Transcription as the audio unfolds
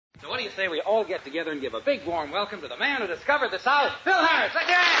So what do you say we all get together and give a big warm welcome to the man who discovered the South, Phil Harris. Let's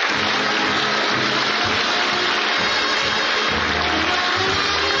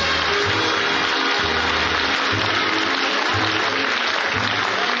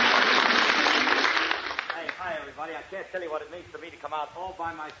Hi, everybody. I can't tell you what it means to me to come out all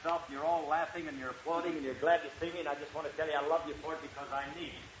by myself. You're all laughing and you're applauding and you're glad to see me, and I just want to tell you I love you for it because I need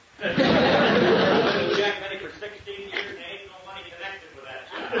it. I've been Jack Benny for 16 years, and there ain't no money connected with that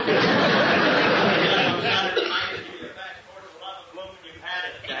job. I'm trying to remind you of your fast course of love and bloom, and you've had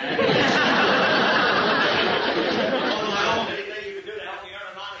it. Although anything you can do to help me earn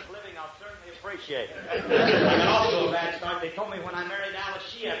an honest living, I'll certainly appreciate it. I got also a bad start. They told me when I married Alice,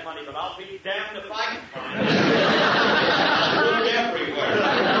 she had money, but I'll be damned if I can find it. Look everywhere. I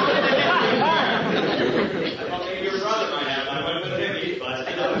thought maybe your brother might have. I went with him. He's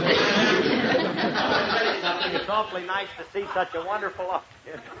busted. I want to tell you something. It's awfully nice to see such a wonderful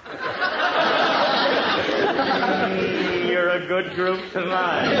audience. You're a good group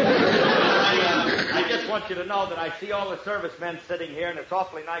tonight. I just want you to know that I see all the servicemen sitting here, and it's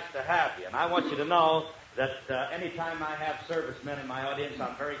awfully nice to have you. And I want you to know that anytime I have servicemen in my audience,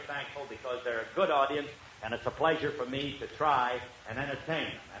 I'm very thankful because they're a good audience, and it's a pleasure for me to try and entertain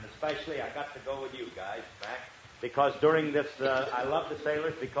them. And especially, I got to go with you guys back because during this, I love the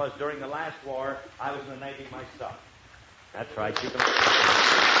sailors because during the last war, I was in the Navy myself. That's right. You can... I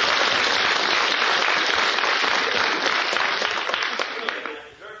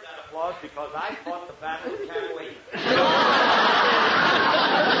deserve that applause because I fought the battle of Camp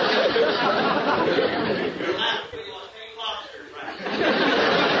Your last we lost 8 lobsters, right?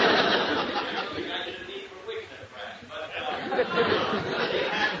 I didn't eat for weeks at Brad, but they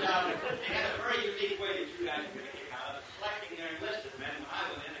had a very unique way that you guys were getting out of selecting their enlisted men when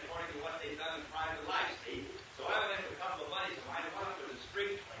I went in according to what they'd done in private life, see? So I went in with a couple of buddies of mine, one of them was a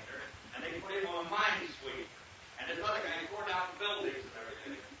street cleaner, and they put him on a mine sweep. And this other guy tore down buildings and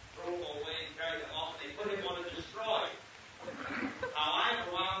everything, threw them away and carried them off, and they put him on a destroyer. Now I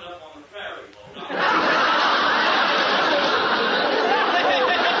wound up on the ferry boat.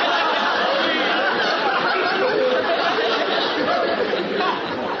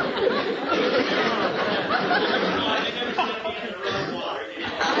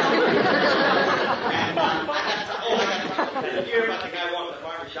 Did you hear about the guy walking to the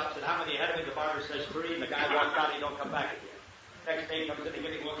barber shop, said, how many ahead of me? The barber says 3, and the guy walks out and he don't come back again. Next day he comes in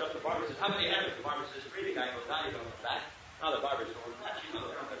again, he walks up to the barber, says, how many ahead of me? The barber says 3, the guy goes out, he don't come back. Now the barber's going nuts, you know,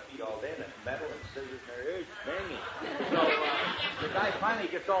 they're on their feet all day, and metal and scissors in their ears, banging. So the guy finally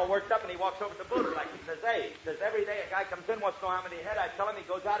gets all worked up, and he walks over to the booth, like he says, hey, he says, every day a guy comes in, wants to know how many ahead. I tell him, he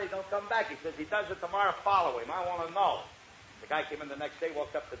goes out, he don't come back. He says, he does it tomorrow, follow him. I want to know. The guy came in the next day,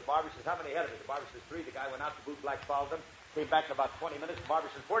 walked up to the barber, says, how many ahead of me? The barber says 3. The guy went out, the boot black followed him, came back in about 20 minutes. The barber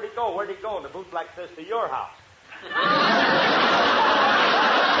says, where'd he go? Where'd he go? And the boot black says, to your house. You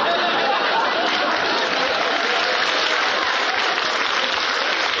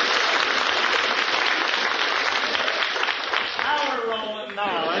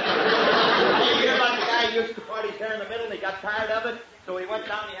hear about the guy who used to parties there in the middle and he got tired of it, so he went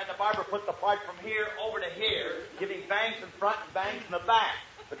down and he had the barber put the part from here over to here, giving bangs in front and bangs in the back.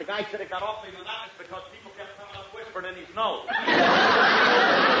 But the guy said it got awfully monotonous because people kept coming up whispering in his nose.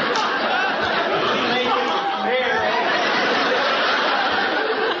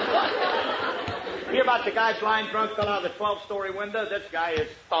 Hear about the guy blind drunk fell out of the 12-story window? This guy is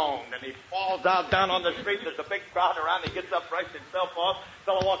stoned, and he falls out down on the street. There's a big crowd around. He gets up, brushes himself off.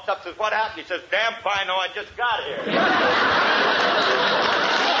 Fellow walks up, says, what happened? He says, damn fine, I just got here.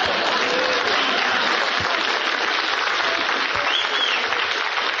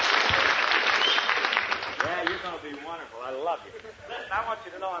 Yeah, you're going to be wonderful. I love you. Listen, I want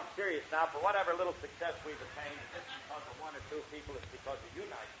you to know I'm serious now. For whatever little success we've attained, it's because of 1 or 2 people. It's because of you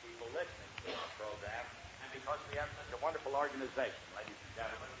nice people listening to our program, and because we have such a wonderful organization, ladies and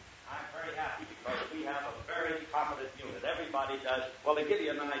gentlemen. I'm very happy because we have a very competent unit. Everybody does. Well, to give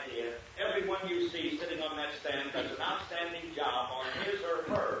you an idea, everyone you see sitting on that stand does an outstanding job on his or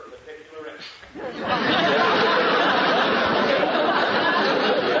her particular instrument.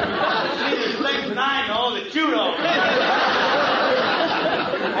 See, there's things that I know that you don't know.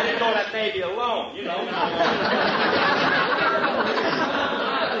 I didn't know that may be alone, you know.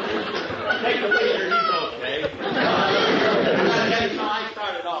 Take the leader, he's okay. I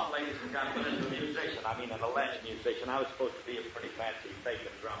started off, ladies and gentlemen, as a musician. I mean, an alleged musician. I was supposed to be a pretty fancy fake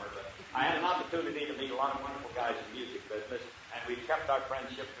drummer, but I had an opportunity to meet a lot of wonderful guys in the music business, and we've kept our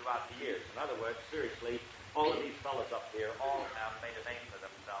friendship throughout the years. In other words, seriously, all of these fellas up here all have made a name for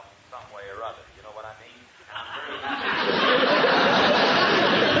themselves in some way or other. You know what I mean? And I'm very happy.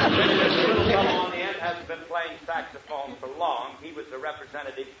 has been playing saxophone for long. He was the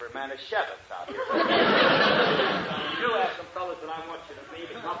representative for Manischewitz out here. You do have some fellas that I want you to meet,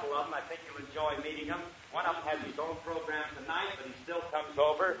 a couple of them. I think you'll enjoy meeting them. One of them has his own program tonight, but he still comes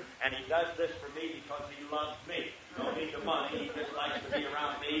over, and he does this for me because he loves me. Don't need the money. He just likes to be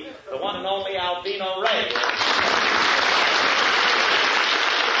around me. The one and only Albino Ray.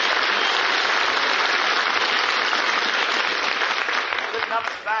 Sitting up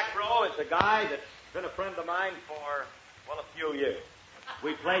in the back row is a guy that's been a friend of mine for, well, a few years.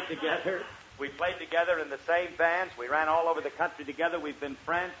 We played together. We played together in the same bands. We ran all over the country together. We've been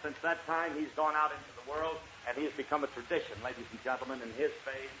friends since that time. He's gone out into the world, and he has become a tradition, ladies and gentlemen, in his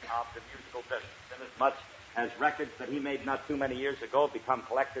phase of the musical business. Inasmuch as records that he made not too many years ago become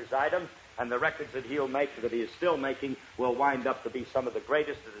collector's items, and the records that he'll make, that he is still making, will wind up to be some of the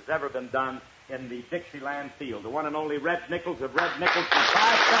greatest that has ever been done in the Dixieland field. The one and only Red Nichols of Red Nichols for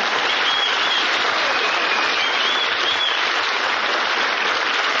 5 cents.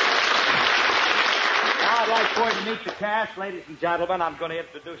 I'd like for you to meet the cast, ladies and gentlemen. I'm going to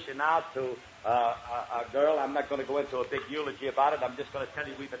introduce you now to a girl. I'm not going to go into a big eulogy about it. I'm just going to tell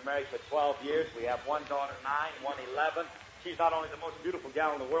you we've been married for 12 years. We have one daughter, 9, one 11. She's not only the most beautiful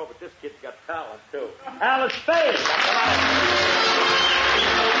gal in the world, but this kid's got talent, too. Alice Faye.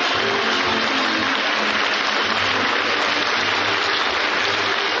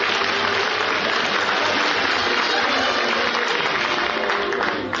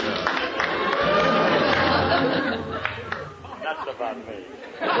 About me.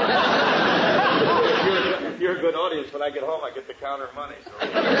 You're a good audience. When I get home, I get to counter money. So.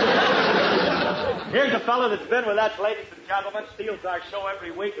 Here's a fellow that's been with us, ladies and gentlemen, steals our show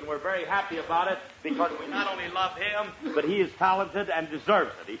every week, and we're very happy about it because we not only love him, but he is talented and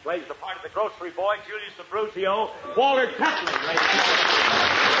deserves it. He plays the part of the grocery boy, Julius Abruzio, Walter Tetley, ladies and gentlemen.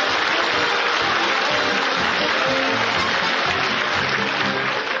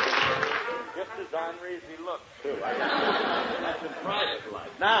 Just as ornery as he looks, too. That's in private life.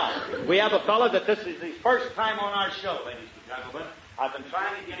 Now, we have a fellow that this is his first time on our show, ladies and gentlemen. I've been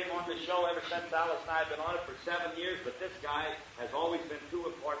trying to get him on the show ever since Alice and I have been on it for 7 years, but this guy has always been too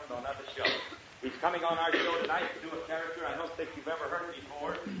important on other shows. He's coming on our show tonight to do a character I don't think you've ever heard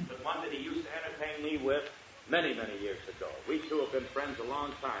before, but one that he used to entertain me with many, many years ago. We two have been friends a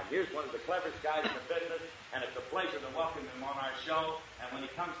long time. Here's one of the cleverest guys in the business, and it's a pleasure to welcome him on our show. And when he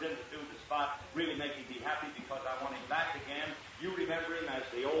comes in to do the spot, really make me be happy because I want him back again. You remember him as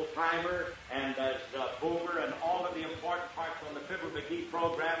the old-timer and as Boomer and all of the important parts on the Fibber McGee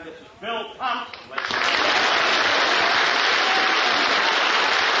program. This is Bill Thompson, ladies and gentlemen.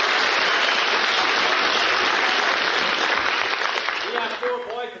 We have 4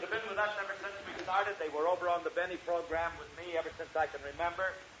 boys that have been with us ever since we started. They were over on the Benny program with me ever since I can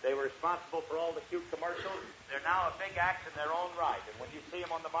remember. They were responsible for all the cute commercials. They're now a big act in their own right. And when you see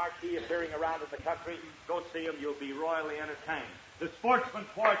them on the marquee appearing around in the country, go see them. You'll be royally entertained. The Sportsman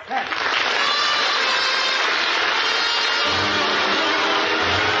Quartet.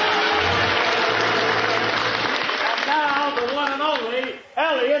 And now, the one and only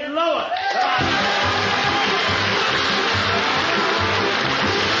Elliot Lewis.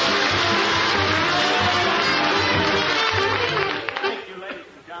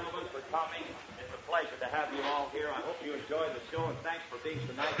 For coming. It's a pleasure to have you all here. I hope you enjoy the show, and thanks for being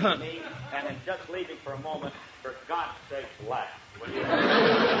so nice to me. And in just leaving for a moment, for God's sake, laugh.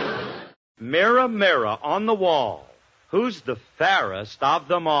 Mirror, mirror on the wall, who's the fairest of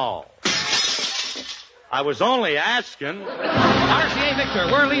them all? I was only asking. RCA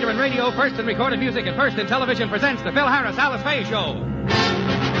Victor, world leader in radio, first in recorded music, and first in television, presents the Phil Harris-Alice Faye Show.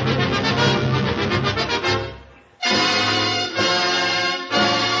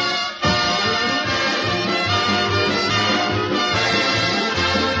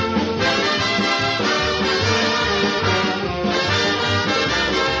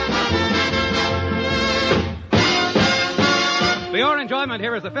 For your enjoyment,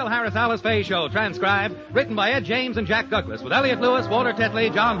 here is the Phil Harris-Alice Faye Show, transcribed, written by Ed James and Jack Douglas, with Elliot Lewis, Walter Tetley,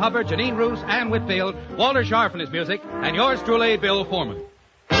 John Hubbard, Janine Roos, Ann Whitfield, Walter Sharp and his music, and yours truly, Bill Foreman.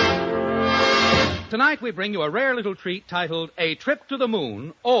 Tonight we bring you a rare little treat titled A Trip to the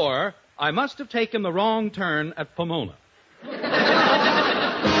Moon, or I Must Have Taken the Wrong Turn at Pomona.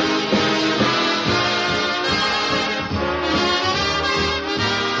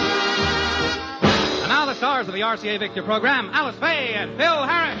 The stars of the RCA Victor program, Alice Faye and Phil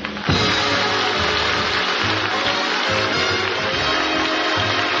Harris.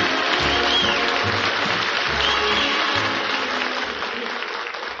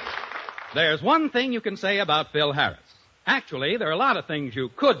 There's one thing you can say about Phil Harris. Actually, there are a lot of things you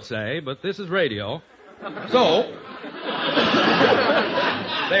could say, but this is radio. So,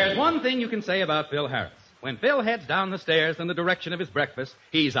 there's one thing you can say about Phil Harris. When Phil heads down the stairs in the direction of his breakfast,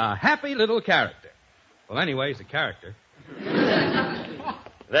 he's a happy little character. Well, anyway, he's a character.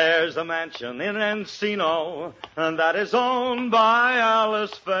 There's a mansion in Encino that is owned by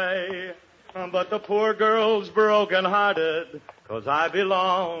Alice Faye. But the poor girl's broken-hearted 'cause I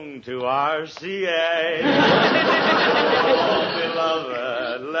belong to RCA. Oh,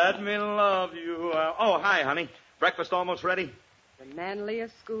 beloved, let me love you. Oh, hi, honey. Breakfast almost ready? The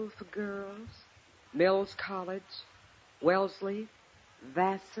manliest school for girls, Mills College, Wellesley,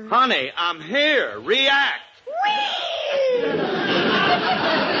 Vassar. Honey, I'm here. React.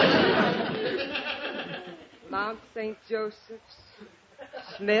 Mount St. Joseph's,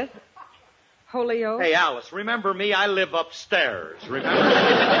 Smith, Holyoke. Hey, Alice, remember me? I live upstairs. Remember?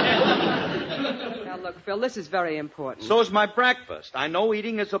 Now, look, Phil, this is very important. So's my breakfast. I know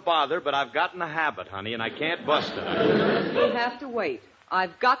eating is a bother, but I've gotten a habit, honey, and I can't bust it. You'll have to wait.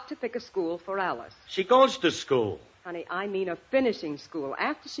 I've got to pick a school for Alice. She goes to school. Honey, I mean a finishing school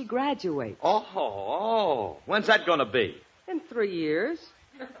after she graduates. Oh. When's that going to be? In 3 years.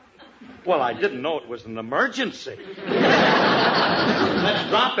 Well, I didn't know it was an emergency. Let's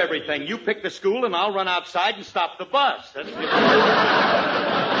drop everything. You pick the school, and I'll run outside and stop the bus. That's the...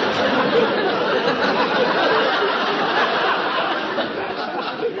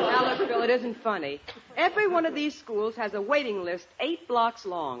 Now, look, Phil, it isn't funny. Every one of these schools has a waiting list 8 blocks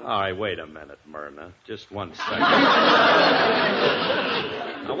long. All right, wait a minute, Myrna. Just 1 second.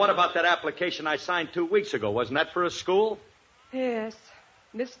 Now, what about that application I signed 2 weeks ago? Wasn't that for a school? Yes.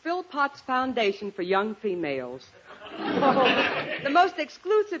 Miss Philpott's Foundation for Young Females. Oh, the most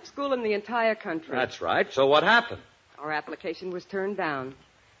exclusive school in the entire country. That's right. So what happened? Our application was turned down.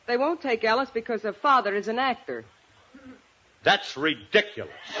 They won't take Alice because her father is an actor. That's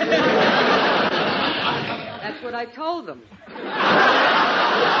ridiculous. That's what I told them.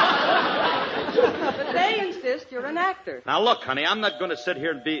 But they insist you're an actor. Now, look, honey, I'm not going to sit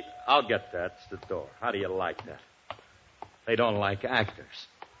here and be... I'll get that. It's the door. How do you like that? They don't like actors.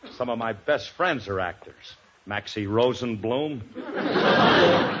 Some of my best friends are actors. Maxie Rosenblum,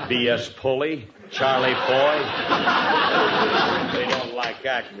 B.S. Pulley, Charlie Foy. They don't like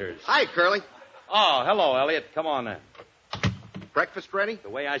actors. Hi, Curly. Oh, hello, Elliot. Come on in. Breakfast ready? The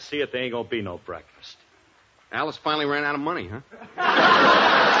way I see it, there ain't going to be no breakfast. Alice finally ran out of money, huh?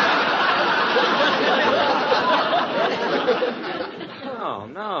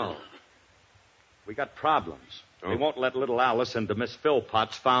 No. We got problems. Oh. They won't let little Alice into Miss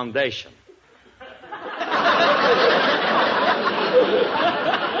Philpott's foundation.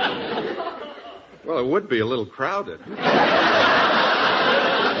 Well, it would be a little crowded.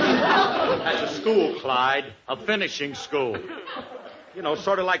 That's a school, Clyde. A finishing school. You know,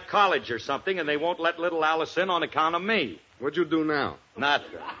 sort of like college or something, and they won't let little Alice in on account of me. What'd you do now?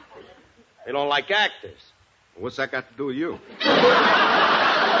 Nothing. They don't like actors. What's that got to do with you?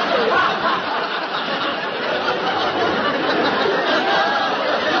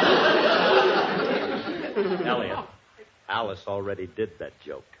 Elliot, Alice already did that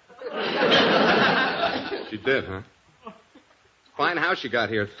joke. She did, huh? Fine house you got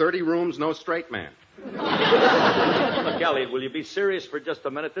here. 30 rooms, no straight man. Look, Elliot, will you be serious for just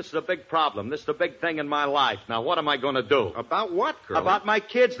a minute? This is a big problem. This is a big thing in my life. Now, what am I going to do? About what, Curly? About my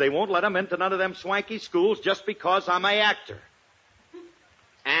kids. They won't let them into none of them swanky schools just because I'm an actor.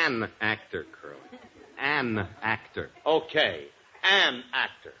 An actor, Curly. An actor. Okay, an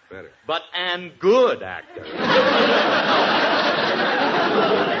actor. Better. But an good actor.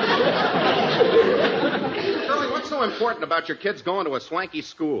 Curly, what's so important about your kids going to a swanky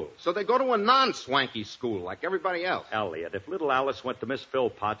school? So they go to a non-swanky school like everybody else. Elliot, if little Alice went to Miss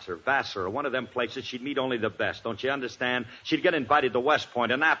Philpott's or Vassar or one of them places, she'd meet only the best. Don't you understand? She'd get invited to West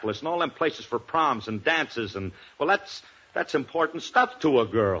Point, Annapolis, and all them places for proms and dances and, well, that's important stuff to a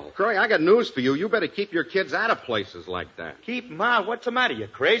girl. Curly, I got news for you. You better keep your kids out of places like that. Keep them out? What's the matter? You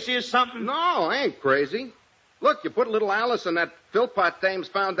crazy or something? No, I ain't crazy. Look, you put little Alice in that Philpott dame's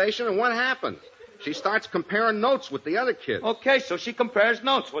foundation, and what happens? She starts comparing notes with the other kids. Okay, so she compares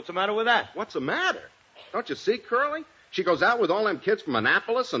notes. What's the matter with that? What's the matter? Don't you see, Curly? She goes out with all them kids from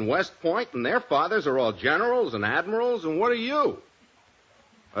Annapolis and West Point, and their fathers are all generals and admirals, and what are you?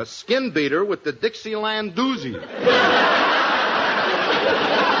 A skin beater with the Dixieland doozy.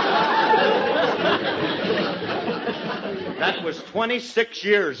 That was 26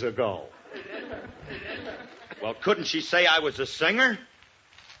 years ago. Well, couldn't she say I was a singer?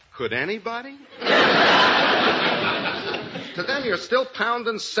 Could anybody? To them, you're still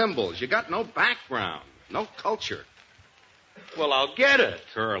pounding cymbals. You got no background, no culture. Well, I'll get it.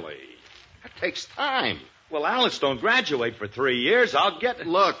 Curly, That takes time. Well, Alice don't graduate for 3 years. I'll get it.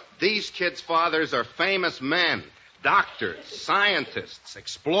 Look, these kids' fathers are famous men. Doctors, scientists,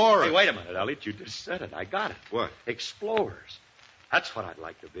 explorers. Hey, wait a minute, Elliot. You just said it. I got it. What? Explorers. That's what I'd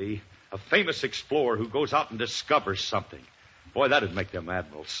like to be. A famous explorer who goes out and discovers something. Boy, that'd make them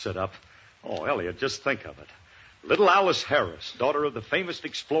admirals sit up. Oh, Elliot, just think of it. Little Alice Harris, daughter of the famous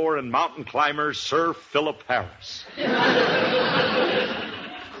explorer and mountain climber, Sir Philip Harris.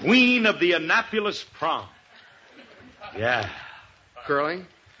 Queen of the Annapolis Prom. Yeah. Curly,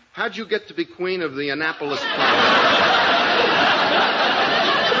 how'd you get to be queen of the Annapolis Prom?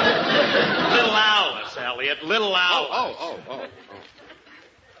 Little Alice, Elliot. Little Alice. Oh.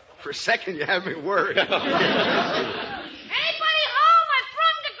 For a second, you had me worried. Anybody home? I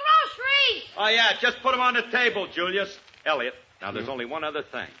brung the groceries. Oh, yeah, just put them on the table, Julius. Elliot, now there's only one other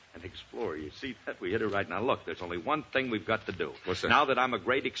thing. An explorer, you see that? We hit it right now. Look, there's only one thing we've got to do. What's that? Now that I'm a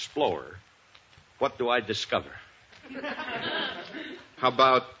great explorer, what do I discover? How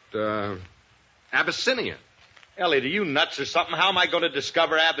about, Abyssinia? Elliot, are you nuts or something? How am I going to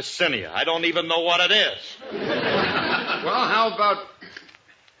discover Abyssinia? I don't even know what it is. Well, how about...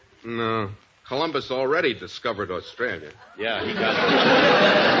 No, Columbus already discovered Australia. Yeah, he got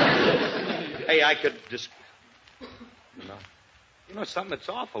it. Hey, I could You know something that's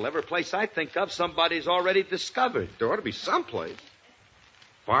awful. Every place I think of, somebody's already discovered. There ought to be someplace.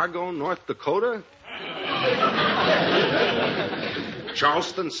 Fargo, North Dakota?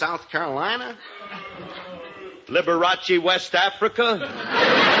 Charleston, South Carolina? Liberace, West Africa?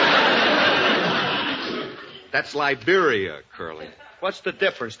 That's Liberia, Curly. What's the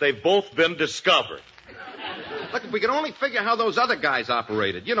difference? They've both been discovered. Look, if we could only figure how those other guys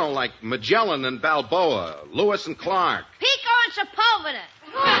operated. You know, like Magellan and Balboa, Lewis and Clark. Pico and Sepulveda.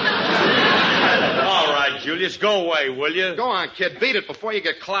 All right, Julius, go away, will you? Go on, kid. Beat it before you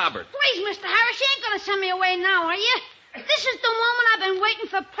get clobbered. Please, Mr. Harris, you ain't going to send me away now, are you? This is the moment I've been waiting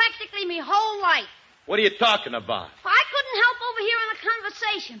for practically my whole life. What are you talking about? I couldn't help overhearing the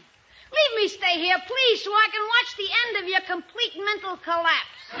conversation. Leave me stay here, please, so I can watch the end of your complete mental collapse.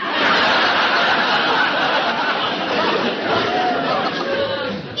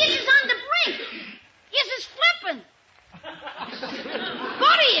 Yes, it's on the brink. Yes, it's flipping.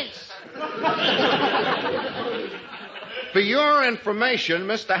 But For your information,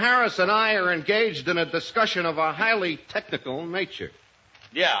 Mr. Harris and I are engaged in a discussion of a highly technical nature.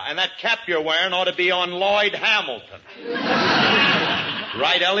 Yeah, and that cap you're wearing ought to be on Lloyd Hamilton.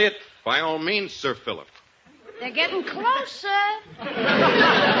 Right, Elliot? By all means, Sir Philip. they're getting closer.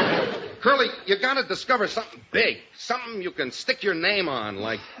 Curly, you gotta discover something big. Something you can stick your name on,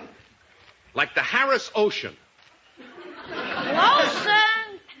 like the Harris Ocean. Closer.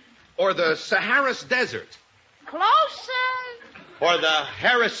 Or the Sahara's Desert. Closer. Or the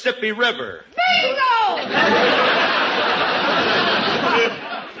Harris-Mississippi River. Bingo!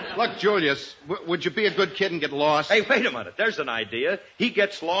 Look, Julius, would you be a good kid and get lost? Hey, wait a minute. There's an idea. He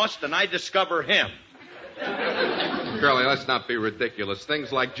gets lost and I discover him. Curly, let's not be ridiculous.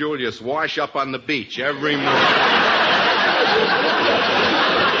 Things like Julius wash up on the beach every morning.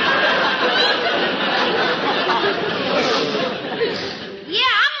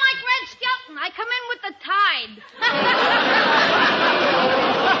 Yeah, I'm like Red Skelton. I come in with the tide.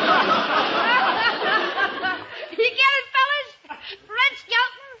 You get it, fellas? Red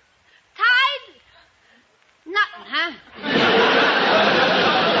Skelton, tide, nothing, huh?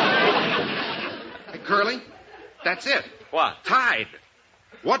 Hey, Curly, that's it. What? Tide.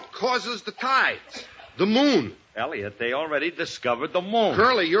 What causes the tides? The moon. Elliot, they already discovered the moon.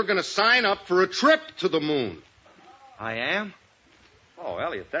 Curly, you're going to sign up for a trip to the moon. I am? Oh,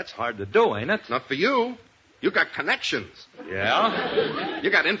 Elliot, that's hard to do, ain't it? Not for you. You got connections. Yeah? You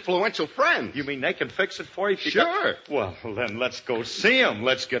got influential friends. You mean they can fix it for you? If you Sure. Well, then let's go see them.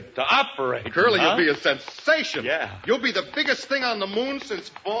 Let's get to operating. Curly, huh? you'll be a sensation. Yeah. You'll be the biggest thing on the moon since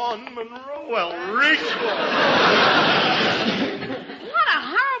Vaughn Monroe. Well, reach What a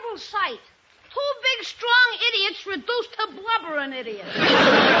horrible sight. Two big, strong idiots reduced to blubbering idiots.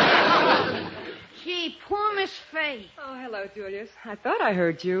 Gee, poor Miss Faye. Oh, hello, Julius. I thought I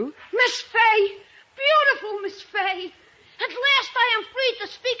heard you. Miss Faye, beautiful Miss Faye. At last I am free to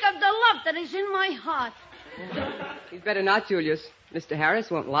speak of the love that is in my heart. You'd better not, Julius. Mr. Harris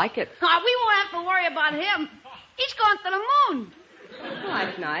won't like it. Oh, we won't have to worry about him. He's gone to the moon. Oh,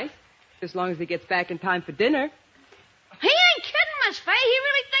 that's nice. As long as he gets back in time for dinner. He ain't kidding, Miss Faye. He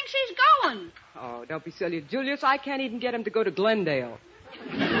really thinks he's going. Oh, don't be silly, Julius. I can't even get him to go to Glendale.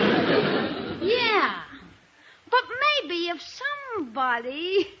 Yeah. But maybe if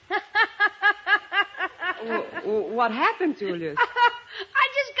somebody... What happened, Julius? I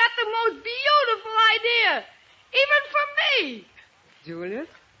just got the most Julius,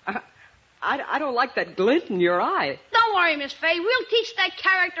 I don't like that glint in your eye. Don't worry, Miss Faye. We'll teach that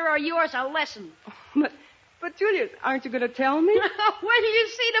character of yours a lesson. But Julius, aren't you going to tell me? When you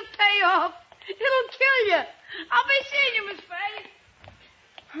see the payoff, it'll kill you. I'll be seeing you, Miss Faye.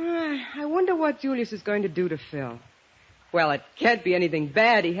 I wonder what Julius is going to do to Phil. Well, it can't be anything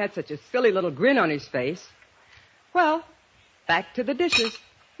bad. He had such a silly little grin on his face. Well, back to the dishes.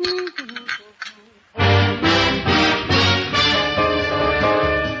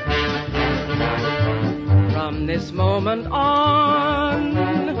 From this moment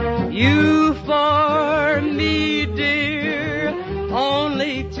on, you for me, dear,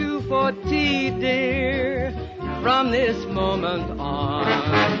 only two for tea, dear. From this moment on,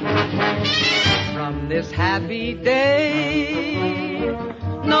 from this happy day,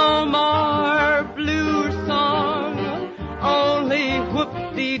 no more blue song, only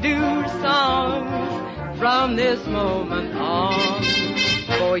whoop-dee-doo songs. From this moment on,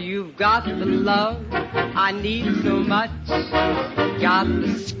 for you've got the love I need so much, got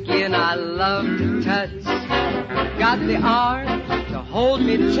the skin I love to touch, got the arms to hold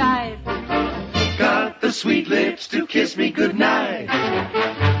me tight, got the sweet lips to kiss me goodnight.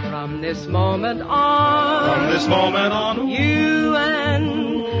 From this moment on, you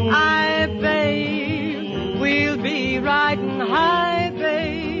and I, babe, we'll be riding high,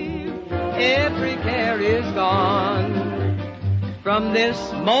 babe. Every care is gone. From this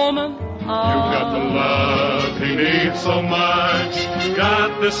moment on, you've got the love he needs so much,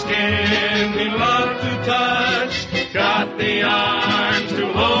 got the skin he loves to touch, got the arms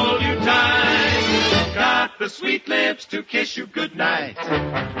to hold you tight, got the sweet lips to kiss you goodnight.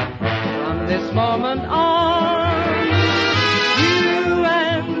 From this moment on, you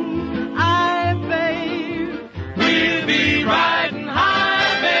and I, babe, we'll be riding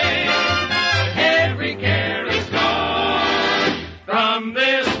high, babe. Every care is gone. From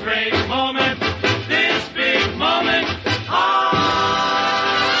this great moment, this big moment on.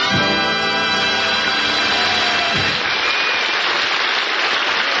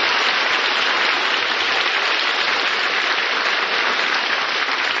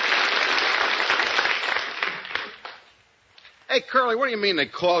 Hey, Curly, what do you mean they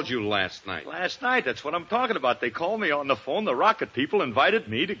called you last night? Last night, that's what I'm talking about. They called me on the phone. The rocket people invited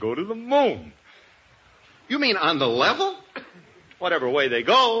me to go to the moon. You mean on the level? Whatever way they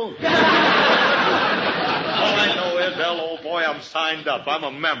go. All I know is, old boy, I'm signed up. I'm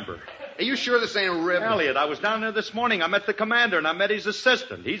a member. Are you sure this ain't a rib? Elliot, I was down there this morning. I met the commander, and I met his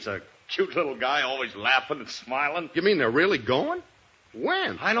assistant. He's a cute little guy, always laughing and smiling. You mean they're really going?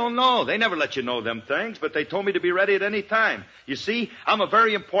 When? I don't know. They never let you know them things, but they told me to be ready at any time. You see, I'm a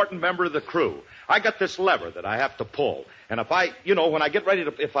very important member of the crew. I got this lever that I have to pull. And if I, when I get ready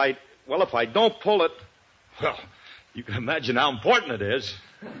to, if I don't pull it, well, you can imagine how important it is.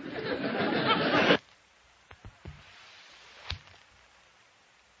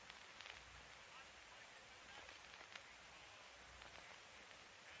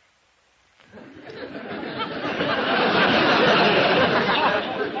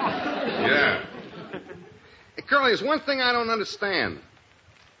 Curly, there's one thing I don't understand.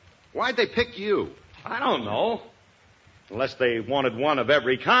 Why'd they pick you? I don't know. Unless they wanted one of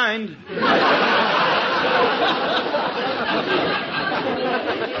every kind.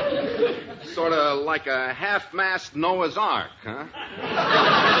 Sort of like a half-mast Noah's Ark, huh?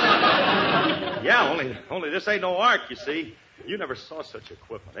 Yeah, only this ain't no ark, you see. You never saw such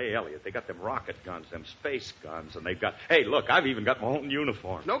equipment. Hey, Elliot, they got them rocket guns, them space guns, and they've got... Hey, look, I've even got my own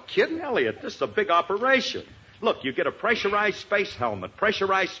uniform. No kidding? Elliot, this is a big operation. Look, you get a pressurized space helmet,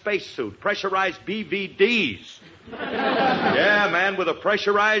 pressurized space suit, pressurized BVDs. Yeah, man, with a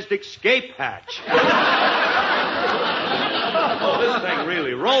pressurized escape hatch. Oh, this thing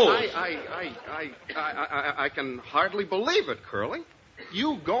really rolls. I can hardly believe it, Curly.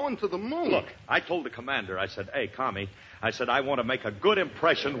 You going to the moon. Look, I told the commander, I said, hey, Commie, I said, I want to make a good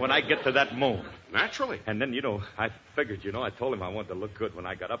impression when I get to that moon. Naturally. And then, I figured, I told him I wanted to look good when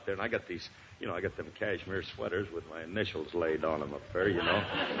I got up there. And I got these, I got them cashmere sweaters with my initials laid on them up there,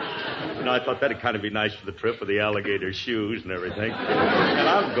 I thought that'd kind of be nice for the trip with the alligator shoes and everything. And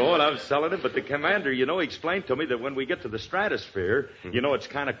I'm selling it. But the commander, he explained to me that when we get to the stratosphere, it's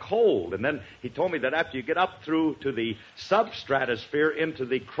kind of cold. And then he told me that after you get up through to the substratosphere into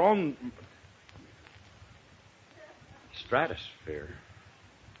the stratosphere.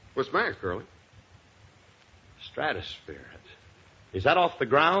 What's the matter, Curly? Stratosphere. Is that off the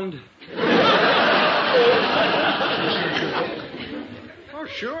ground? Oh,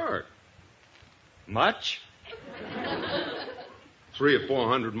 sure. Much? 300 or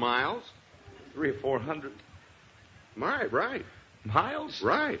 400 miles. 300 or 400? Right. Miles?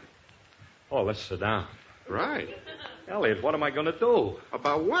 Right. Oh, let's sit down. Right. Elliot, what am I going to do?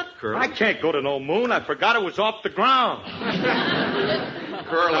 About what, Curly? I can't go to no moon. I forgot it was off the ground.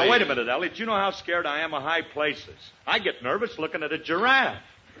 Curly. Now, wait a minute, Elliot. You know how scared I am of high places. I get nervous looking at a giraffe.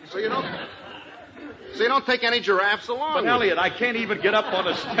 So you don't take any giraffes along But, with Elliot, I can't even get up on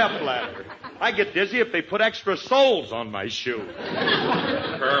a stepladder. I get dizzy if they put extra soles on my shoe. you.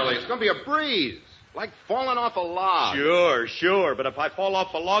 Curly, it's going to be a breeze. Like falling off a log. Sure. But if I fall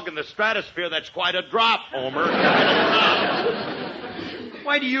off a log in the stratosphere, that's quite a drop, Homer.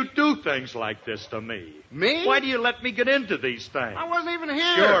 Why do you do things like this to me? Me? Why do you let me get into these things? I wasn't even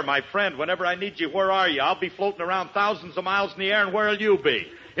here. Sure, my friend. Whenever I need you, where are you? I'll be floating around thousands of miles in the air, and where'll you be?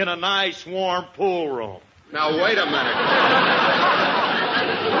 In a nice, warm pool room. Now, wait a minute.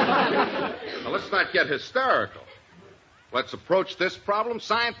 Now, let's not get hysterical. Let's approach this problem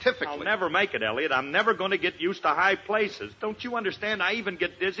scientifically. I'll never make it, Elliot. I'm never going to get used to high places. Don't you understand? I even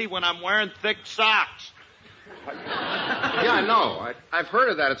get dizzy when I'm wearing thick socks. Yeah, I know. I've heard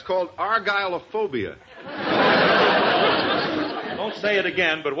of that. It's called argylophobia. Don't say it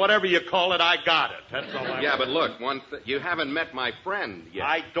again, but whatever you call it, I got it. That's all I Yeah, but look, you haven't met my friend yet.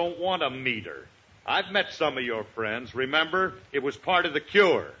 I don't want to meet her. I've met some of your friends. Remember? It was part of the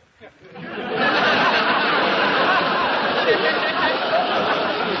cure.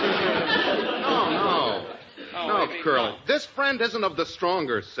 No, Curly. This friend isn't of the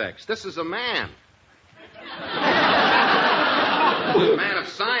stronger sex. This is a man. A man of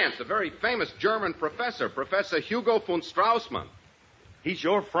science, a very famous German professor, Professor Hugo von Straussmann. He's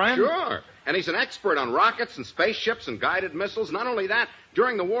your friend? Sure. And he's an expert on rockets and spaceships and guided missiles. Not only that,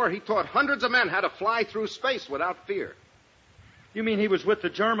 during the war, he taught hundreds of men how to fly through space without fear. You mean he was with the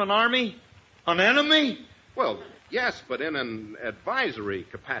German army? An enemy? Well, yes, but in an advisory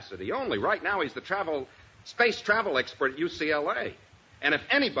capacity only. Right now, he's the space travel expert at UCLA. And if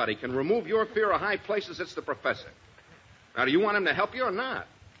anybody can remove your fear of high places, it's the professor. Now, do you want him to help you or not?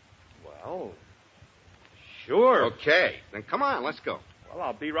 Well, sure. Okay. Then come on, let's go. Well,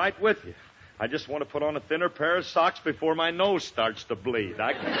 I'll be right with you. I just want to put on a thinner pair of socks before my nose starts to bleed.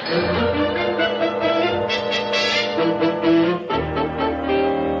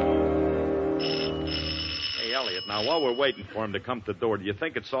 Hey, Elliot, now, while we're waiting for him to come to the door, do you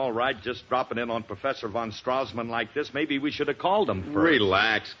think it's all right just dropping in on Professor von Straussmann like this? Maybe we should have called him first.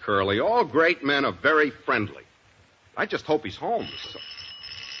 Relax, Curly. All great men are very friendly. I just hope he's home.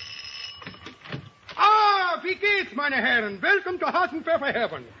 Ah, wie geht's, meine Herren? Welcome to Hasenpfeffer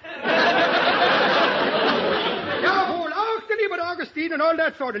Heaven. Jawohl, auch der liebe Augustine and all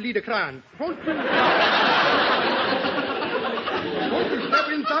that sort of Liederkranz. Won't you step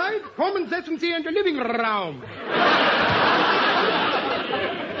inside? Come and setzen Sie in the living room.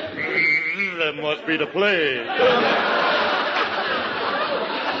 That must be the play.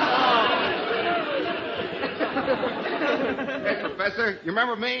 Hey, Professor, you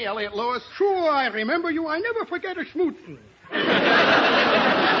remember me, Elliot Lewis? Sure, I remember you. I never forget a schmutzen.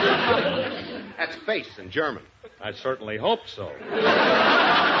 That's face in German. I certainly hope so.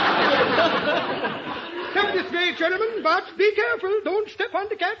 Step this way, gentlemen, but be careful. Don't step on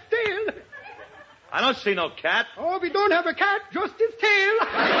the cat's tail. I don't see no cat. Oh, we don't have a cat, just his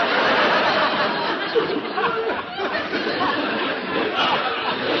tail.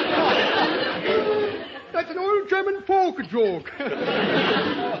 That's an old German folk joke.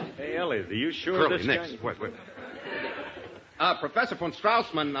 Hey, Elliot, are you sure Curly, this next. guy... Wait. Professor von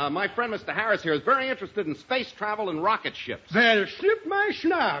Straussmann, my friend Mr. Harris here is very interested in space travel and rocket ships. Well, slip my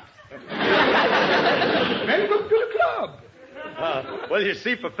schnapps. Welcome to the club. Well, you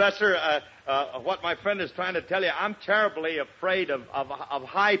see, Professor, what my friend is trying to tell you, I'm terribly afraid of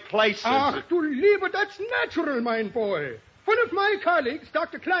high places. Ach, du Lieber, that's natural, mein boy. One of my colleagues,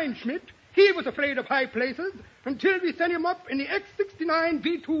 Dr. Kleinschmidt, he was afraid of high places until we sent him up in the X-69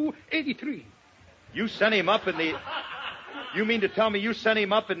 V2-83. You sent him up in the... You mean to tell me you sent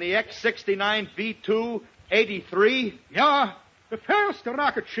him up in the X-69 V2-83? Yeah, the first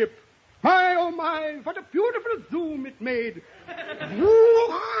rocket ship. My, oh my, what a beautiful zoom it made.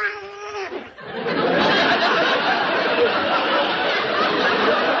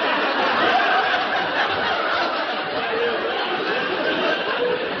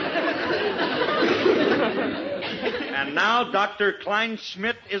 And now Dr.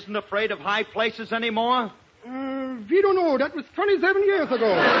 Kleinschmidt isn't afraid of high places anymore? We don't know. That was 27 years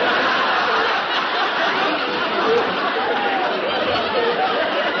ago.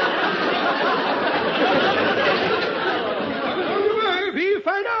 We'll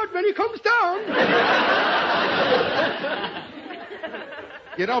find out when he comes down.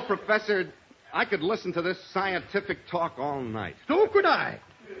 You know, Professor, I could listen to this scientific talk all night. So could I.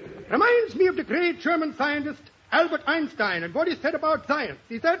 Reminds me of the great German scientist Albert Einstein and what he said about science.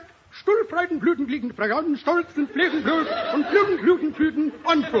 He said, Stuhlfreuden, Blütengliegen, Fragen, Stolzen, Flegenblut, und Blüten,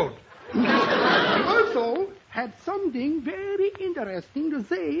 Unbrot. He also had something very interesting to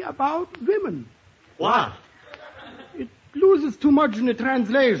say about women. What? It loses too much in the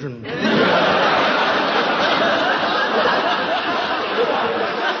translation.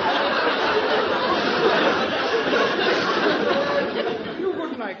 You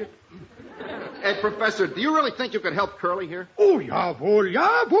wouldn't like it. Hey, Professor, do you really think you could help Curly here? Oh, jawohl,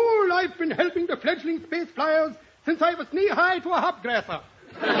 jawohl. I've been helping the fledgling space flyers since I was knee-high to a hopgrasser.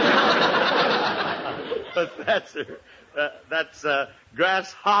 Professor, that's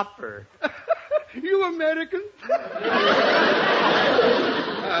grasshopper. You Americans.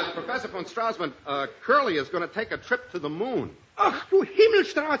 Professor von Straussman, Curly is going to take a trip to the moon. Ach, du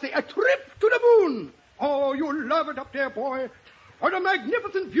Himmelstraße, a trip to the moon. Oh, you'll love it up there, boy. What a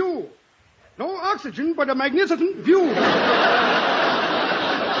magnificent view. No oxygen, but a magnificent view.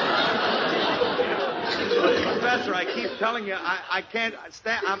 Professor, I keep telling you, I can't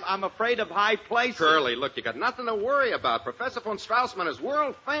stand. I'm afraid of high places. Curly, look, you got nothing to worry about. Professor von Straussman is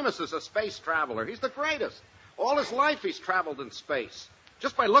world famous as a space traveler. He's the greatest. All his life he's traveled in space.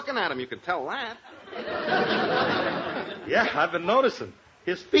 Just by looking at him, you can tell that. Yeah, I've been noticing.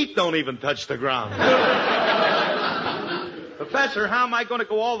 His feet don't even touch the ground. Professor, how am I going to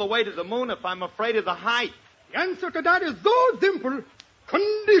go all the way to the moon if I'm afraid of the height? The answer to that is so simple.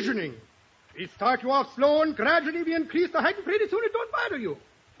 Conditioning. We start you off slow and gradually we increase the height and pretty soon it don't bother you.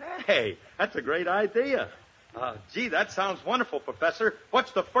 Hey, that's a great idea. Gee, that sounds wonderful, Professor.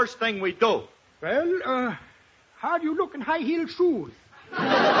 What's the first thing we do? Well, how do you look in high-heeled shoes?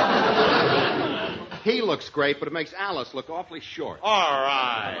 He looks great, but it makes Alice look awfully short. All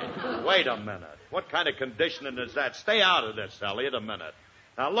right. Wait a minute. What kind of conditioning is that? Stay out of this, Elliot, a minute.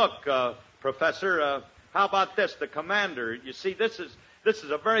 Now, look, Professor, how about this? The commander, you see, this is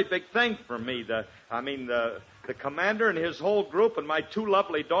a very big thing for me. The commander and his whole group and my two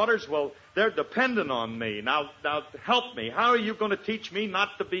lovely daughters, well, they're dependent on me. Now, help me. How are you going to teach me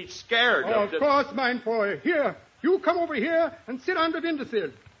not to be scared? Oh, of course, mine boy. Here, you come over here and sit on the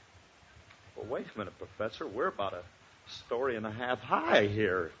windowsill. Well, wait a minute, Professor. We're about a story and a half high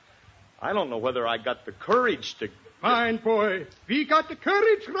here. I don't know whether I got the courage to... Fine, boy. We got the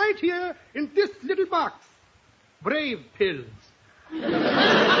courage right here in this little box. Brave pills.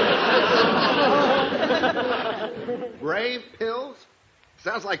 Brave pills?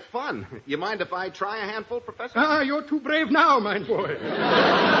 Sounds like fun. You mind if I try a handful, Professor? You're too brave now, mine boy.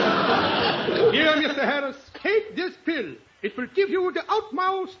 Here, Mr. Harris, take this pill. It will give you the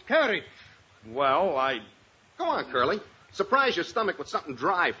utmost courage. Well, Go on, Curly. Surprise your stomach with something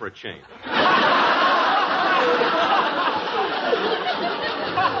dry for a change.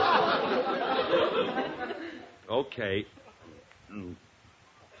 Okay.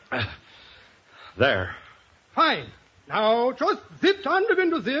 There. Fine. Now, just zip on the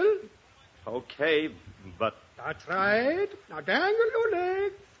windowsill. Okay, but... That's right. Now, dangle your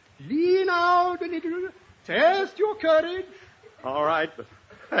legs. Lean out a little. Test your courage. All right, but...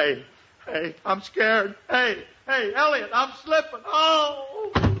 Hey, I'm scared. Hey, Elliot, I'm slipping.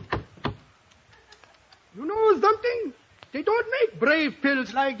 Oh! You know something? They don't make brave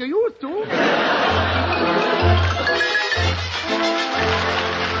pills like they used to.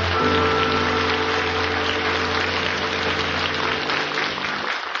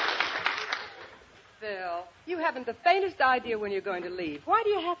 Phil, you haven't the faintest idea when you're going to leave. Why do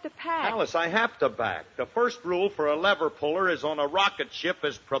you have to pack? Alice, I have to back. The first rule for a lever puller is on a rocket ship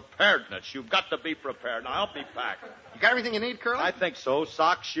is preparedness. You've got to be prepared. Now, I'll be packed. You got everything you need, Curly? I think so.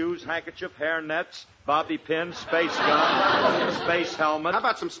 Socks, shoes, handkerchief, hair nets, bobby pins, space gun, space helmet. How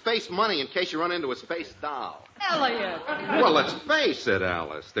about some space money in case you run into a space doll? Elliot. Well, let's face it,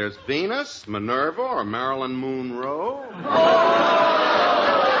 Alice. There's Venus, Minerva, or Marilyn Monroe.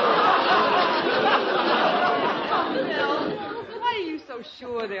 Why are you so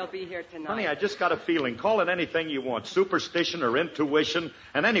sure they'll be here tonight? Honey, I just got a feeling. Call it anything you want. Superstition or intuition.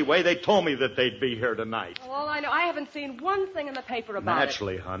 And anyway, they told me that they'd be here tonight. Well, I know. I haven't seen one thing in the paper about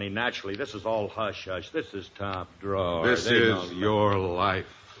Naturally, honey, naturally. This is all hush-hush. This is top drawer. This They is don't- your life.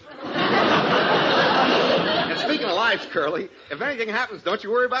 And speaking of lives, Curly, if anything happens, don't you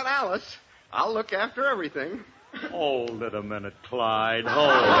worry about Alice. I'll look after everything. Hold it a minute, Clyde.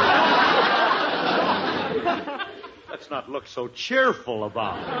 Hold it. Let's not look so cheerful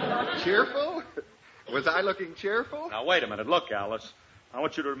about it. Cheerful? Was I looking cheerful? Now, wait a minute. Look, Alice. I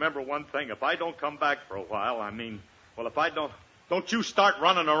want you to remember one thing. If I don't come back for a while, if I don't... Don't you start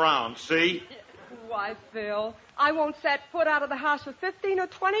running around, see? Why, Phil, I won't set foot out of the house for 15 or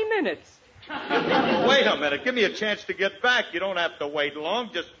 20 minutes. Wait a minute. Give me a chance to get back. You don't have to wait long.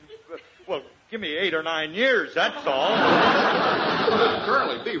 Just, give me 8 or 9 years, that's all.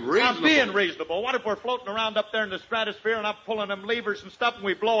 Curly, be reasonable. I'm being reasonable. What if we're floating around up there in the stratosphere and I'm pulling them levers and stuff and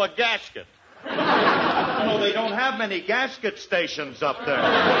we blow a gasket? No, they don't have many gasket stations up there.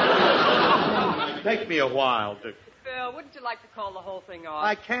 It'd take me a while to... Phil, wouldn't you like to call the whole thing off?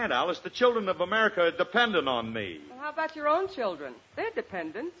 I can't, Alice. The children of America are dependent on me. Well, how about your own children? They're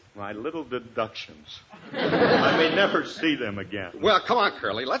dependents. My little deductions. I may never see them again. Well, come on,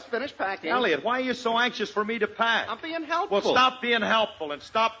 Curly. Let's finish packing. Elliot, why are you so anxious for me to pack? I'm being helpful. Well, stop being helpful and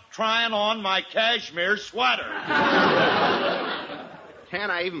stop trying on my cashmere sweater.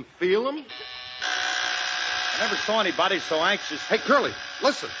 Can't I even feel them? I never saw anybody so anxious. Hey, Curly,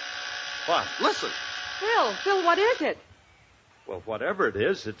 listen. What? Listen. Phil, what is it? Well, whatever it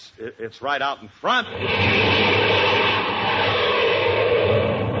is, it's right out in front.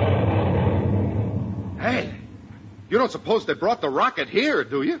 Hey, you don't suppose they brought the rocket here,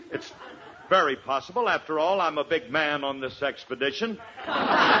 do you? It's very possible. After all, I'm a big man on this expedition.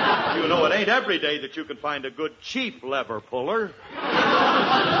 You know, it ain't every day that you can find a good cheap lever puller.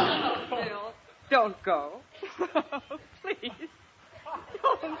 Phil, don't go. Please.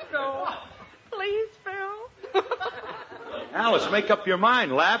 Don't go. Please, Phil. Alice, make up your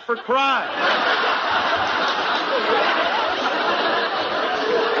mind. Laugh or cry.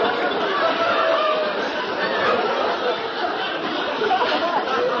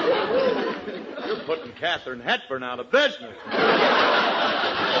 You're putting Katharine Hepburn out of business. You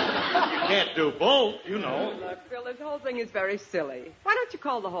can't do both, you know. Look, Phil, this whole thing is very silly. Why don't you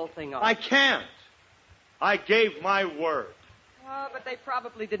call the whole thing off? I can't. I gave my word. Oh, but they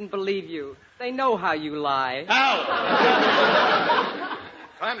probably didn't believe you. They know how you lie. Al!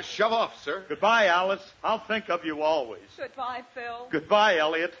 Time to shove off, sir. Goodbye, Alice. I'll think of you always. Goodbye, Phil. Goodbye,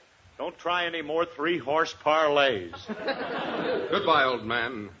 Elliot. Don't try any more 3-horse parlays. Goodbye, old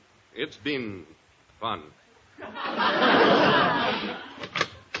man. It's been fun.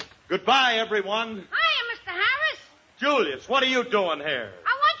 Goodbye, everyone. Hiya, Mr. Harris. Julius, what are you doing here?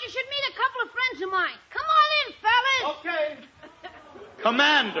 I want you should meet a couple of friends of mine. Come on in, fellas. Okay.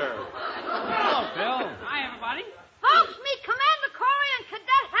 Commander. Hello, Phil. Hi, everybody. Folks, meet Commander Corey and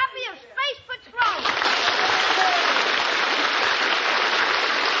Cadet Happy of Space Patrol.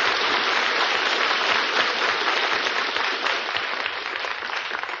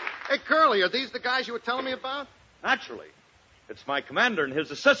 Hey, Curly, are these the guys you were telling me about? Naturally. It's my commander and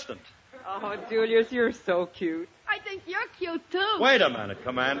his assistant. Oh, Julius, you're so cute. I think you're cute, too. Wait a minute,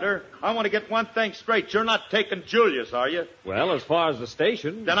 Commander. I want to get one thing straight. You're not taking Julius, are you? Well, as far as the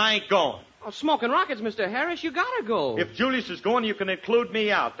station... Then I ain't going. Oh, smoking rockets, Mr. Harris. You gotta go. If Julius is going, you can include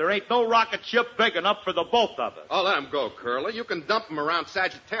me out. There ain't no rocket ship big enough for the both of us. Oh, let him go, Curly. You can dump him around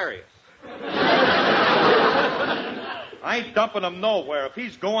Sagittarius. I ain't dumping him nowhere. If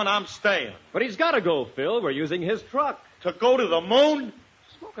he's going, I'm staying. But he's got to go, Phil. We're using his truck. To go to the moon?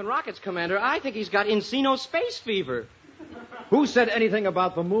 Smoking rockets, Commander. I think he's got Encino space fever. Who said anything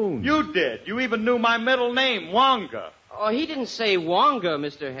about the moon? You did. You even knew my middle name, Wonga. Oh, he didn't say Wonga,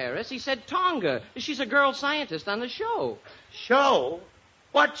 Mr. Harris. He said Tonga. She's a girl scientist on the show. Show?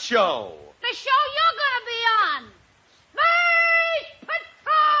 What show? The show you're going to be on. Space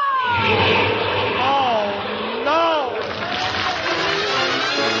Patrol! Oh, no!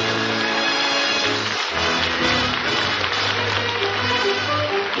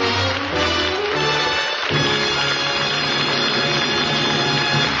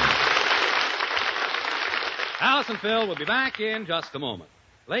 Alice and Phil will be back in just a moment.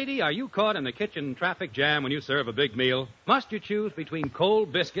 Lady, are you caught in the kitchen traffic jam when you serve a big meal? Must you choose between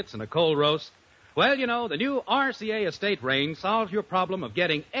cold biscuits and a cold roast? Well, you know, the new RCA Estate range solves your problem of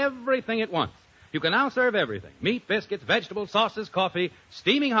getting everything at once. You can now serve everything. Meat, biscuits, vegetables, sauces, coffee,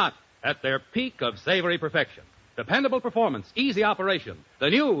 steaming hot at their peak of savory perfection. Dependable performance, easy operation. The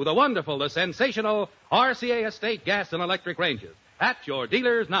new, the wonderful, the sensational RCA Estate gas and electric ranges. At your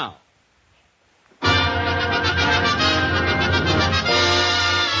dealers now.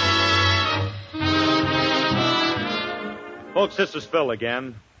 Folks, this is Phil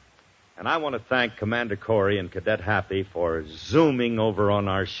again. And I want to thank Commander Corey and Cadet Happy for zooming over on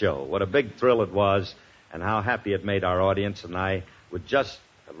our show. What a big thrill it was, and how happy it made our audience. And I would just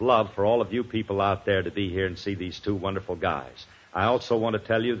love for all of you people out there to be here and see these two wonderful guys. I also want to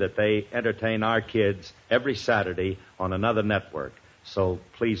tell you that they entertain our kids every Saturday on another network. So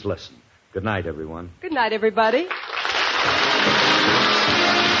please listen. Good night, everyone. Good night, everybody.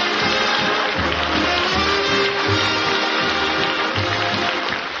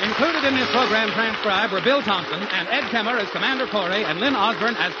 Included in this program transcribed were Bill Thompson and Ed Kemmer as Commander Corey and Lynn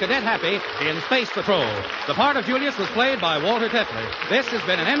Osborne as Cadet Happy in Space Patrol. The part of Julius was played by Walter Tetley. This has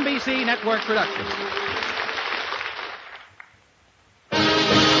been an NBC Network production.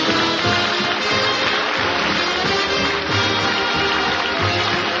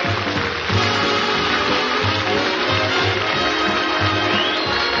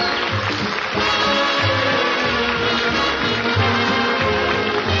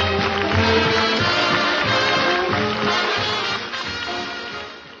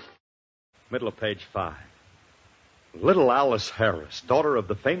 Middle of page 5. Little Alice Harris, daughter of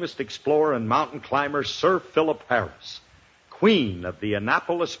the famous explorer and mountain climber Sir Philip Harris, queen of the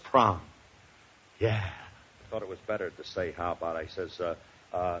Annapolis prom. Yeah. I thought it was better to say, how about? I says,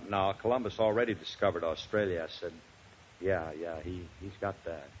 now, Columbus already discovered Australia. I said, yeah, he's got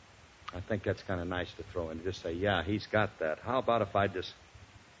that. I think that's kind of nice to throw in. Just say, yeah, he's got that. How about if I just...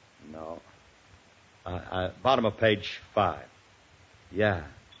 No. Bottom of page 5. Yeah,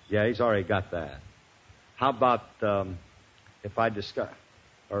 he's already got that. How about if I discuss...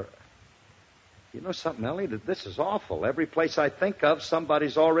 Or, you know something, Elliot? This is awful. Every place I think of,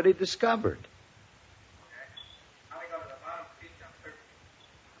 somebody's already discovered.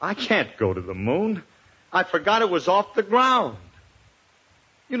 I can't go to the moon. I forgot it was off the ground.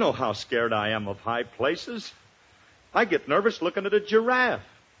 You know how scared I am of high places. I get nervous looking at a giraffe.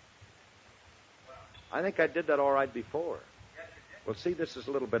 I think I did that all right before. Well, see, this is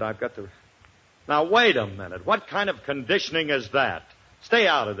a little bit I've got to... Now, wait a minute. What kind of conditioning is that? Stay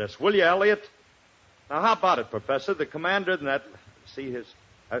out of this, will you, Elliot? Now, how about it, Professor? The commander and that... See his...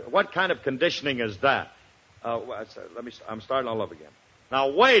 what kind of conditioning is that? I'm starting all over again. Now,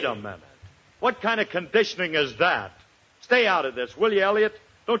 wait a minute. What kind of conditioning is that? Stay out of this, will you, Elliot?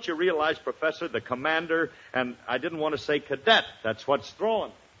 Don't you realize, Professor, the commander, and I didn't want to say cadet. That's what's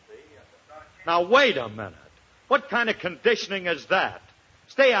throwing. Now, wait a minute. What kind of conditioning is that?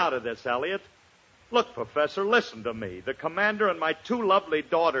 Stay out of this, Elliot. Look, Professor, listen to me. The commander and my 2 lovely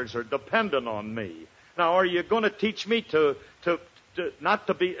daughters are dependent on me. Now, are you going to teach me to not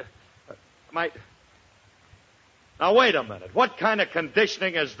to be... Now, wait a minute. What kind of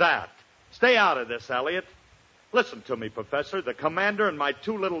conditioning is that? Stay out of this, Elliot. Listen to me, Professor. The commander and my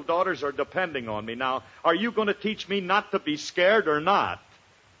 2 little daughters are depending on me. Now, are you going to teach me not to be scared or not?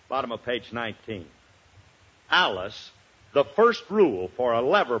 Bottom of page 19. Alice, the first rule for a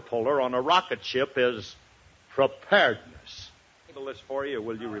lever puller on a rocket ship is preparedness. I'll list for you, or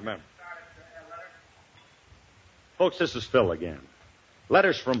will you remember? Folks, this is Phil again.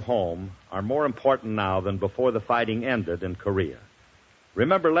 Letters from home are more important now than before the fighting ended in Korea.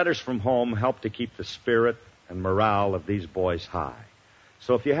 Remember, letters from home help to keep the spirit and morale of these boys high.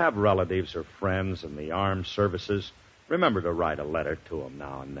 So if you have relatives or friends in the armed services, remember to write a letter to them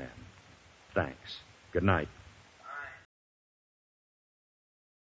now and then. Thanks. Good night.